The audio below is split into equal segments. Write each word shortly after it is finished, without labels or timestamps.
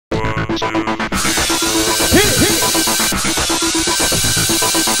Hey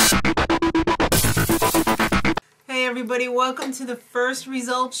everybody, welcome to the first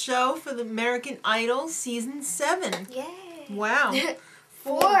results show for the American Idol Season 7. Yay! Wow.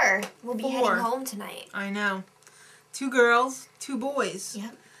 Four. We'll be Four. heading home tonight. I know. 2 girls, 2 boys.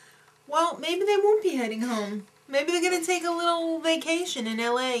 Yep. Well, maybe they won't be heading home. Maybe they're going to take a little vacation in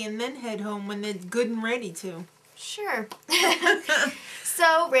LA and then head home when they're good and ready to. Sure.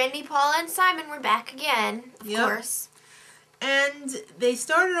 So, Randy, Paula, and Simon were back again, of course. And they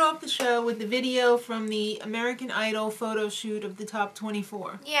started off the show with the video from the American Idol photo shoot of the top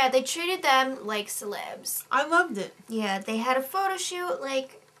 24. Yeah, they treated them like celebs. I loved it. Yeah, they had a photo shoot,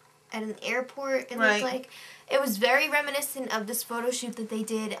 like, at an airport. It Right. looked like. It was very reminiscent of this photo shoot that they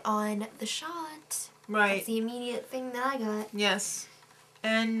did on The Shot. Right. That's the immediate thing that I got. Yes.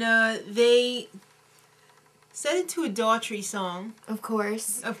 And they set it to a Daughtry song. Of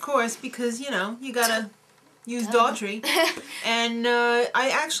course. Of course, because, you know, you gotta use Daughtry. And I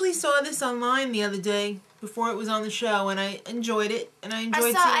actually saw this online the other day before it was on the show, and I enjoyed it, and I enjoyed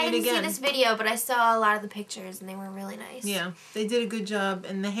seeing it again. I didn't see this video, but I saw a lot of the pictures, and they were really nice. Yeah, they did a good job,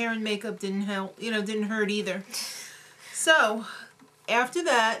 and the hair and makeup didn't help, didn't hurt either. So, after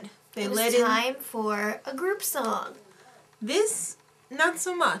that, they let in... It was time for a group song. This, not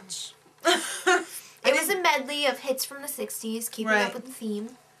so much. It was a medley of hits from the 60s, keeping up with the theme.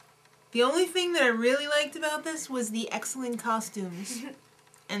 The only thing that I really liked about this was the excellent costumes.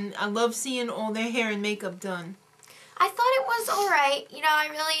 And I love seeing all their hair and makeup done. I thought it was alright. You know, I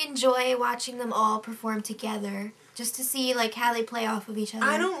really enjoy watching them all perform together. Just to see, like, how they play off of each other.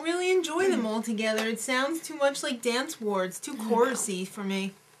 I don't really enjoy them all together. It sounds too much like Dance War. It's too chorusy for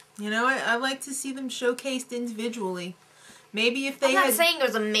me. You know, I like to see them showcased individually. Maybe if they I'm not saying it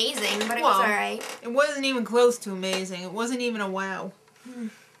was amazing, but it was alright. It wasn't even close to amazing. It wasn't even a wow.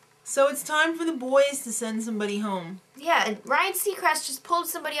 So it's time for the boys to send somebody home. Yeah, and Ryan Seacrest just pulled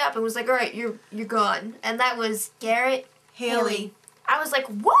somebody up and was like, alright, you're gone. And that was Garrett Haley. I was like,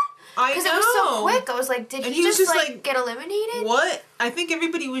 what? Because it was so quick. I was like, did he just like, get eliminated? What? I think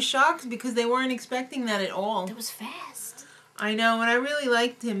everybody was shocked because they weren't expecting that at all. It was fast. I know, and I really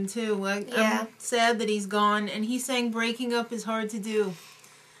liked him too. Like, I'm sad that he's gone, and he sang Breaking Up is Hard to Do.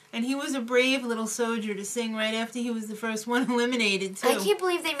 And he was a brave little soldier to sing right after he was the first one eliminated, too. I can't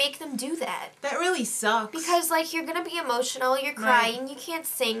believe they make them do that. That really sucks. Because, like, you're going to be emotional, you're crying, you can't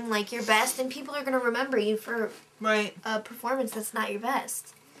sing, like, your best, and people are going to remember you for a performance that's not your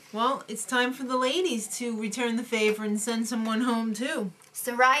best. Well, it's time for the ladies to return the favor and send someone home, too.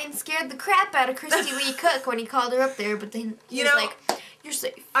 So Ryan scared the crap out of Christy Lee Cook when he called her up there, but then he was like, you're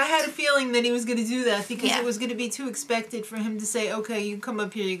safe. I had a feeling that he was going to do that because it was going to be too expected for him to say, okay, you come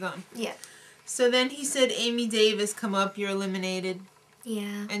up here, you're gone. Yeah. So then he said, Amy Davis, come up, you're eliminated.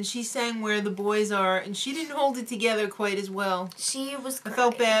 Yeah. And she sang Where the Boys Are, and she didn't hold it together quite as well. She was crying. I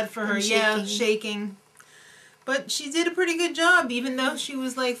felt bad for her. Yeah, shaking. But she did a pretty good job, even though she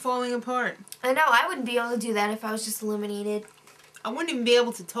was, like, falling apart. I know, I wouldn't be able to do that if I was just eliminated. I wouldn't even be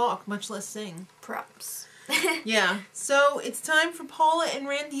able to talk, much less sing. Props. Yeah, so it's time for Paula and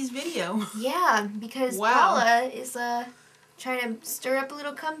Randy's video. Yeah, because Paula is trying to stir up a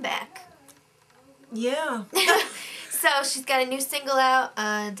little comeback. Yeah. So she's got a new single out,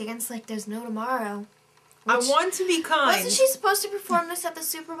 Dance Like There's No Tomorrow. I Want to Be Kind. Wasn't she supposed to perform this at the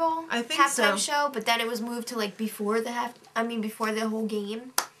Super Bowl? I think halftime show, but then it was moved to like before the whole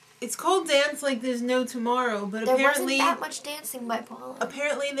game. It's called Dance Like There's No Tomorrow, but there apparently wasn't that much dancing by Paula.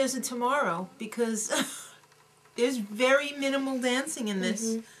 Apparently there's a tomorrow because there's very minimal dancing in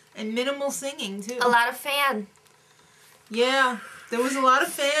this and minimal singing too. A lot of fan. Yeah, there was a lot of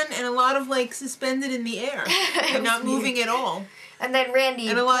fan and a lot of like suspended in the air and not moving at all. And then Randy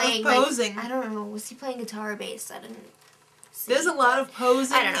and a lot of posing. Like, I don't know, was he playing guitar or bass? I didn't see. There's a lot of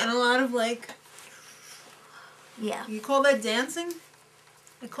posing and a lot of like. Yeah. You call that dancing?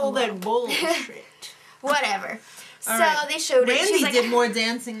 I call that bullshit. Whatever. So they showed it. Randy did more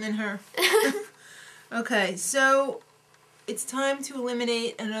dancing than her. Okay, so it's time to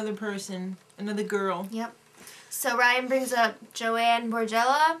eliminate another person, another girl. Yep. So Ryan brings up JoAnne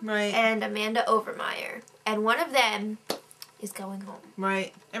Borgella and Amanda Overmeyer. And one of them is going home.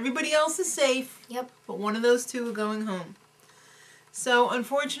 Right. Everybody else is safe. Yep. But one of those two are going home. So,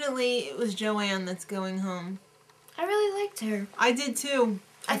 unfortunately, it was JoAnne that's going home. I really liked her. I did too.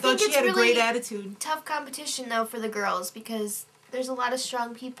 I thought she had a great attitude. Tough competition though for the girls because there's a lot of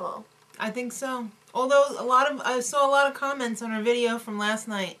strong people. I think so. Although I saw a lot of comments on her video from last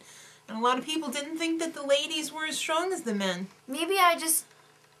night, and a lot of people didn't think that the ladies were as strong as the men. Maybe I just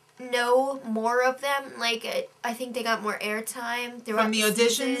know more of them. Like, I think they got more airtime throughout from the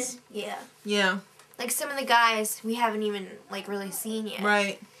auditions. Season. Yeah. Yeah. Like, some of the guys we haven't even, like, really seen yet.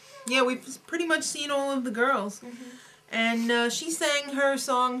 Right. Yeah, we've pretty much seen all of the girls. Mm-hmm. And she sang her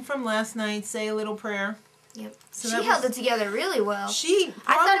song from last night, Say a Little Prayer. Yep. So she held it together really well. She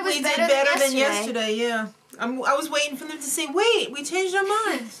probably did better than yesterday, yeah. I was waiting for them to say, wait, we changed our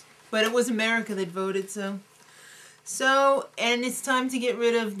minds. But it was America that voted, so. So, and it's time to get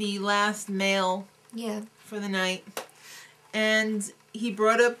rid of the last male for the night. And he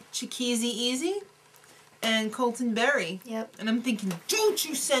brought up Chiqueezy Easy and Colton Berry. Yep. And I'm thinking, don't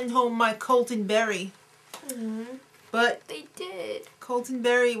you send home my Colton Berry. Mm-hmm. But they did. Colton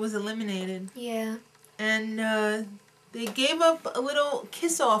Berry was eliminated. Yeah. And they gave up a little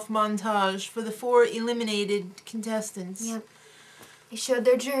kiss-off montage for the 4 eliminated contestants. Yep. They showed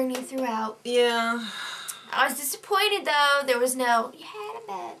their journey throughout. Yeah. I was disappointed, though. There was no, you had a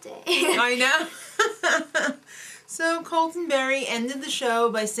bad day. I know. So Colton Berry ended the show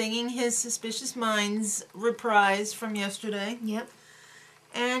by singing his Suspicious Minds reprise from yesterday. Yep.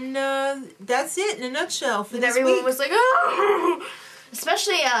 And that's it in a nutshell for and this everyone week. Was like, oh!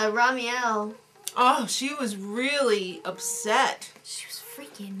 Especially Ramiel. Oh, she was really upset. She was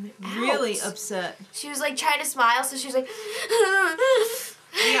freaking out. Really upset. She was like trying to smile, so she was like...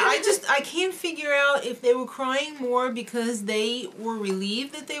 Yeah, I can't figure out if they were crying more because they were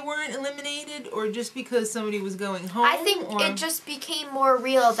relieved that they weren't eliminated or just because somebody was going home. I think it just became more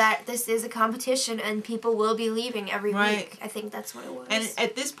real that this is a competition and people will be leaving every week. I think that's what it was. And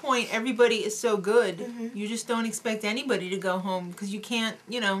at this point, everybody is so good, you just don't expect anybody to go home because you can't,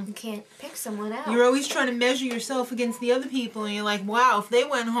 you can't pick someone out. You're always trying to measure yourself against the other people and you're like, wow, if they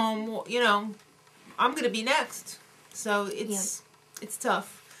went home, well, I'm going to be next. So it's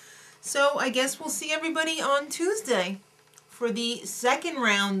tough. So I guess we'll see everybody on Tuesday for the second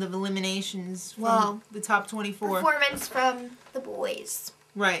round of eliminations from the top 24. Performance from the boys.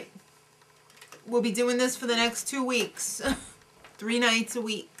 Right. We'll be doing this for the next 2 weeks. 3 nights a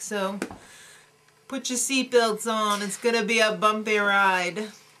week. So put your seatbelts on. It's going to be a bumpy ride.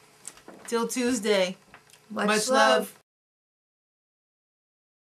 Till Tuesday. Much love.